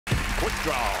Quick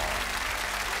Draw.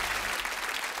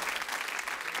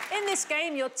 In this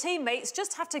game, your teammates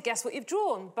just have to guess what you've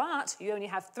drawn, but you only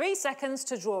have 3 seconds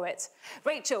to draw it.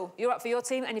 Rachel, you're up for your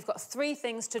team, and you've got 3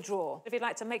 things to draw. If you'd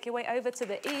like to make your way over to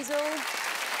the easel.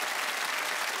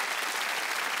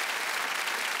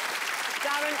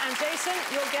 Darren and Jason,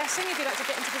 you're guessing if you'd like to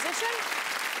get into position.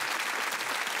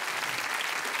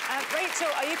 Rachel,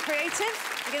 are you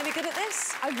creative? You're going to be good at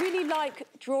this? I really like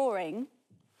drawing,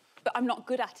 but I'm not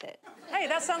good at it. Hey,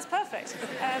 that sounds perfect.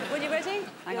 When you're ready,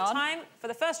 Hang your on. time for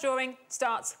the first drawing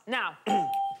starts now.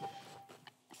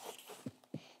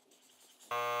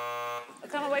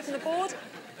 Come away from the board.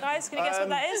 Guys, can you guess what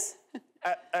that is?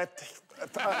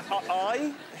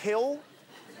 Eye, hill.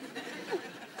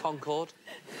 Concord.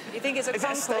 You think it's a Is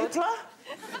that a Concord? stapler?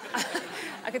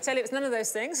 I can tell you it's none of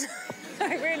those things.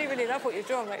 I really, really love what you've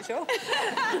drawn, Rachel.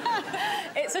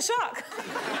 It's a shark.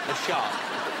 A shark.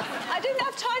 I didn't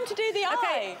have time to do the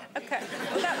eye. OK.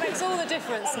 Well, that makes all the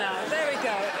difference now. There we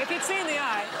go. If you'd seen the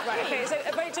eye. Right, OK, so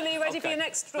Rachel, are you ready for your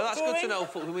next drawing? That's good to know.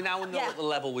 We now know what the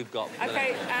level we've got.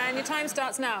 OK, and your time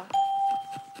starts now.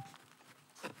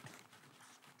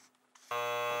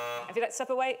 If you'd like to step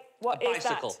away, what is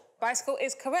bicycle. that? Bicycle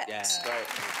is correct. Yeah. Great.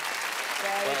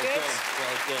 Very good.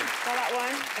 Well done. Got that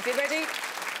one. If you're ready,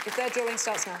 your third drawing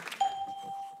starts now.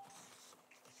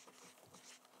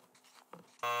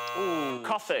 Ooh.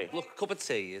 Coffee. Look, a cup of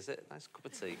tea, is it? Nice cup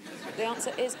of tea. The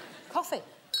answer is coffee,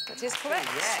 which is correct.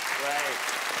 Yes. Great.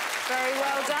 Very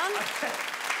well done.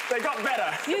 They got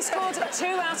better. You scored 2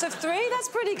 out of 3. That's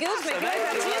pretty good. Make your way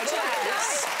back to your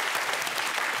chairs.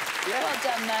 Well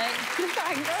done, mate.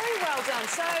 Thanks. Very well done.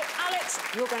 So, Alex,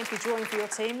 you're going to be drawing for your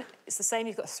team. It's the same.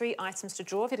 You've got 3 items to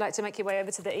draw. If you'd like to make your way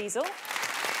over to the easel.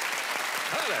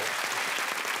 Hello.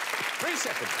 3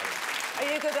 seconds. Are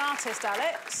you a good artist,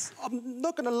 Alex? I'm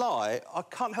not going to lie, I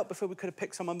can't help but feel we could have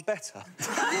picked someone better.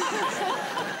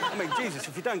 I mean, Jesus,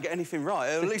 if you don't get anything right,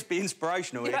 it'll at least be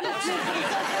inspirational. They've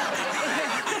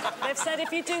said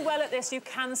if you do well at this, you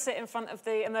can sit in front of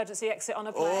the emergency exit on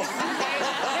a plane.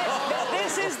 Okay?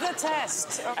 This is the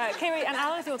test. Kiri and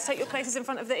Alan, if you want to take your places in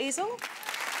front of the easel.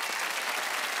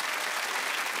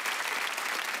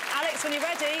 Alex, when you're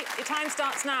ready, your time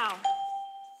starts now.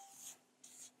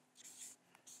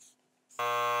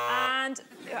 And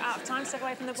you're out of time. Step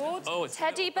away from the board. Oh, it's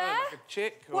Teddy bear? like a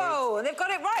chick. Whoa, and they've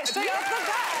got it right straight off the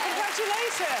bat.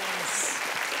 Congratulations.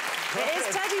 It is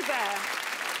teddy bear.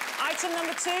 Item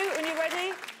number 2, when you're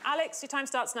ready. Alex, your time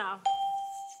starts now.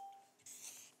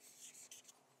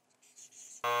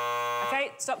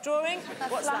 OK, stop drawing.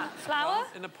 What's that? Flower?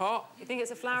 In a pot. You think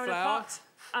it's a flower in a Flower. pot?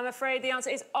 I'm afraid the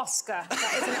answer is Oscar.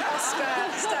 That is an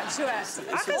Oscar statuette.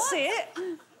 I can see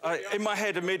it. In my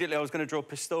head, immediately, I was going to draw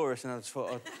Pistorius, and I just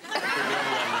thought I'd do the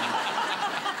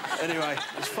other one. Anyway,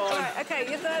 it's fine. All right, OK,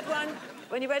 your third one.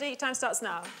 When you're ready, your time starts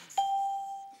now.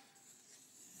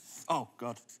 Oh,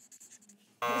 God.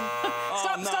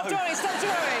 Stop drawing, stop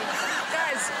drawing.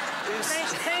 Guys,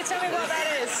 can you tell me what that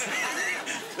is?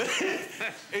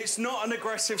 It's not an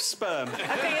aggressive sperm. OK,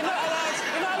 you're not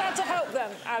allowed to help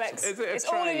them, Alex. Is it a it's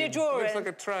train? all in your drawing. Looks like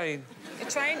a train. A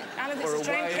train? Alan thinks Or it's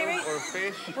a a train, whale, Kiri? or a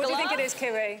fish. What do you think it is,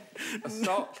 Kiri? A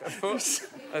sock, a foot,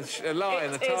 a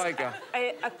lion, a It is tiger.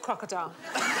 A crocodile.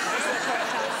 That's the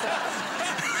correct answer.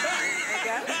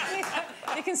 There you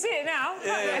go. You can see it now.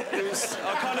 Yeah, it was,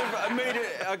 I kind of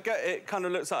immediately... it kind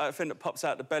of looks like a thing that pops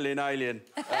out the belly in Alien.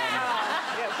 Yeah,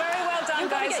 very well done,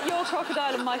 You've got to guys. get your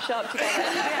crocodile and my shark together.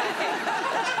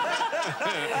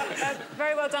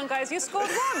 Very well done, guys. You scored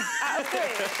 1 out of 3.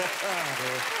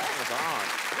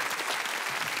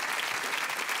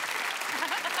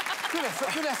 Good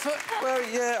effort, good effort. Well,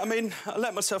 yeah, I mean, I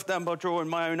let myself down by drawing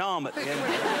my own arm at the end.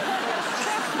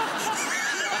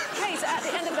 Okay, so at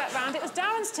the end of that round, it was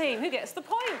Darren's team who gets the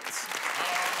point.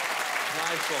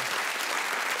 Nice one.